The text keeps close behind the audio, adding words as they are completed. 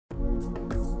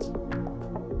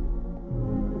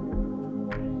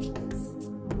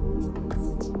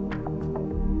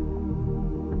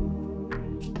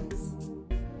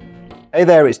Hey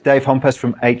there, it's Dave Hompes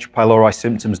from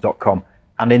hpylorisymptoms.com,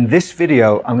 and in this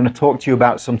video I'm going to talk to you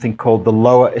about something called the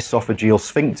lower esophageal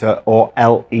sphincter, or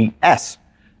LES,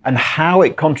 and how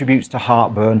it contributes to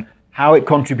heartburn, how it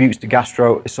contributes to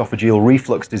gastroesophageal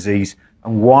reflux disease,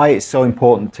 and why it's so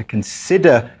important to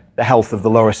consider the health of the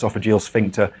lower esophageal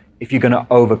sphincter if you're going to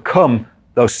overcome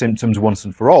those symptoms once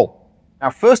and for all. Now,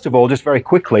 first of all, just very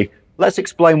quickly, let's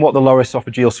explain what the lower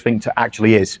esophageal sphincter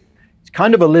actually is. It's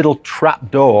kind of a little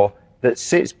trap door that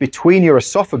sits between your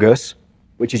esophagus,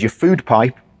 which is your food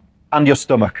pipe, and your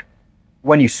stomach.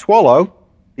 When you swallow,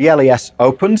 the LES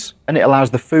opens and it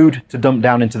allows the food to dump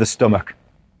down into the stomach.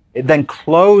 It then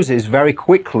closes very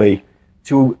quickly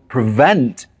to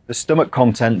prevent the stomach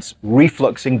contents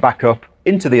refluxing back up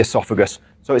into the esophagus.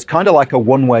 So it's kind of like a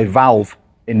one-way valve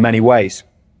in many ways.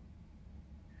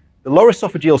 The lower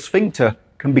esophageal sphincter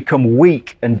can become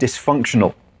weak and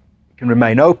dysfunctional. It can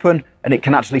remain open and it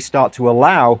can actually start to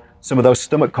allow some of those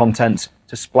stomach contents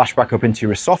to splash back up into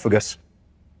your esophagus.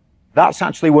 That's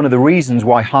actually one of the reasons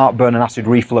why heartburn and acid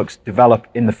reflux develop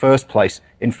in the first place.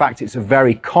 In fact, it's a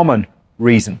very common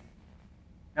reason.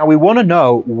 Now, we want to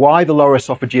know why the lower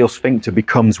esophageal sphincter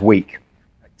becomes weak.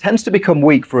 It tends to become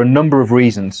weak for a number of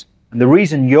reasons, and the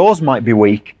reason yours might be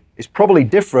weak is probably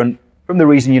different from the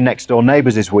reason your next door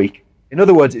neighbor's is weak. In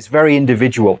other words, it's very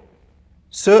individual.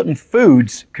 Certain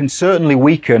foods can certainly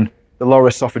weaken the lower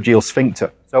esophageal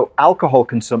sphincter. So alcohol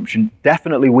consumption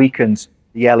definitely weakens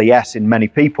the LES in many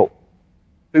people.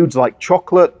 Foods like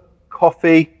chocolate,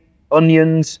 coffee,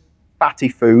 onions, fatty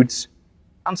foods,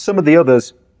 and some of the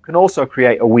others can also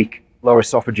create a weak lower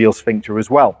esophageal sphincter as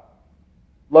well.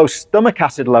 Low stomach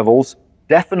acid levels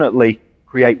definitely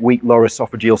create weak lower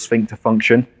esophageal sphincter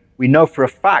function. We know for a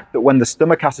fact that when the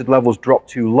stomach acid levels drop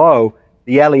too low,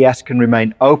 the LES can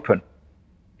remain open.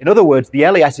 In other words, the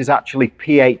LES is actually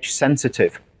pH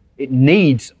sensitive. It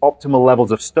needs optimal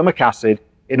levels of stomach acid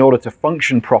in order to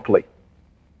function properly.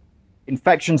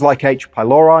 Infections like H.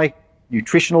 pylori,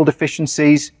 nutritional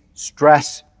deficiencies,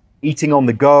 stress, eating on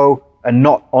the go, and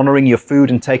not honoring your food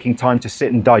and taking time to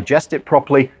sit and digest it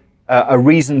properly are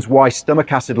reasons why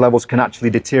stomach acid levels can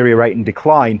actually deteriorate and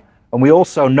decline. And we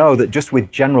also know that just with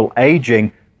general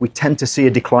aging, we tend to see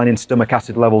a decline in stomach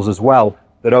acid levels as well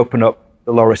that open up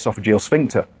the lower esophageal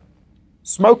sphincter.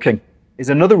 Smoking is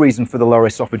another reason for the lower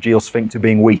esophageal sphincter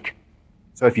being weak.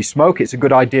 So if you smoke, it's a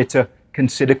good idea to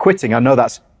consider quitting. I know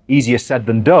that's easier said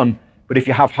than done, but if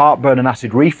you have heartburn and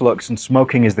acid reflux and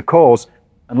smoking is the cause,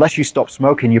 unless you stop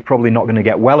smoking, you're probably not going to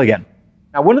get well again.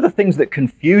 Now, one of the things that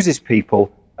confuses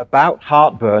people about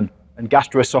heartburn and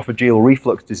gastroesophageal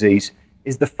reflux disease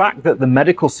is the fact that the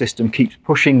medical system keeps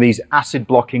pushing these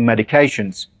acid-blocking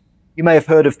medications. You may have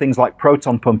heard of things like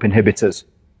proton pump inhibitors.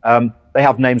 They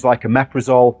have names like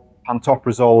omeprazole,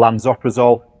 pantoprazole,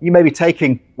 lansoprazole. You may be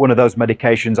taking one of those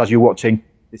medications as you're watching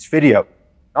this video.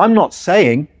 I'm not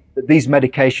saying that these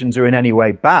medications are in any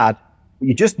way bad, but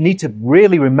you just need to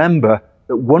really remember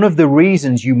that one of the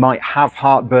reasons you might have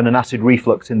heartburn and acid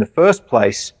reflux in the first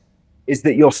place is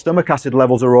that your stomach acid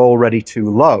levels are already too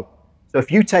low. So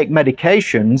if you take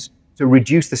medications to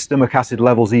reduce the stomach acid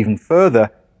levels even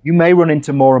further, you may run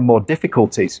into more and more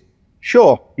difficulties.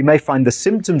 Sure, you may find the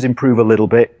symptoms improve a little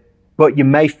bit, but you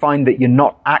may find that you're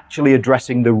not actually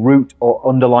addressing the root or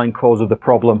underlying cause of the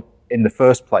problem in the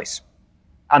first place.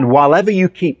 And while ever you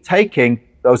keep taking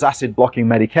those acid-blocking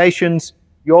medications,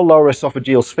 your lower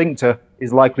esophageal sphincter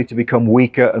is likely to become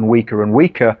weaker and weaker and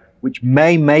weaker, which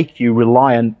may make you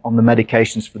reliant on the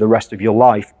medications for the rest of your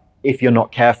life if you're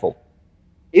not careful.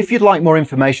 If you'd like more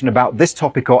information about this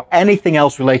topic or anything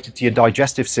else related to your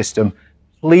digestive system,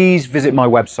 please visit my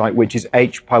website, which is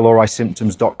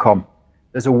hpylorisymptoms.com.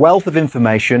 There's a wealth of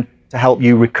information to help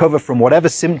you recover from whatever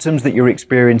symptoms that you're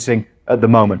experiencing at the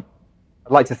moment.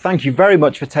 I'd like to thank you very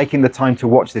much for taking the time to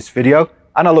watch this video,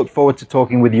 and I look forward to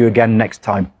talking with you again next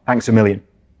time. Thanks a million.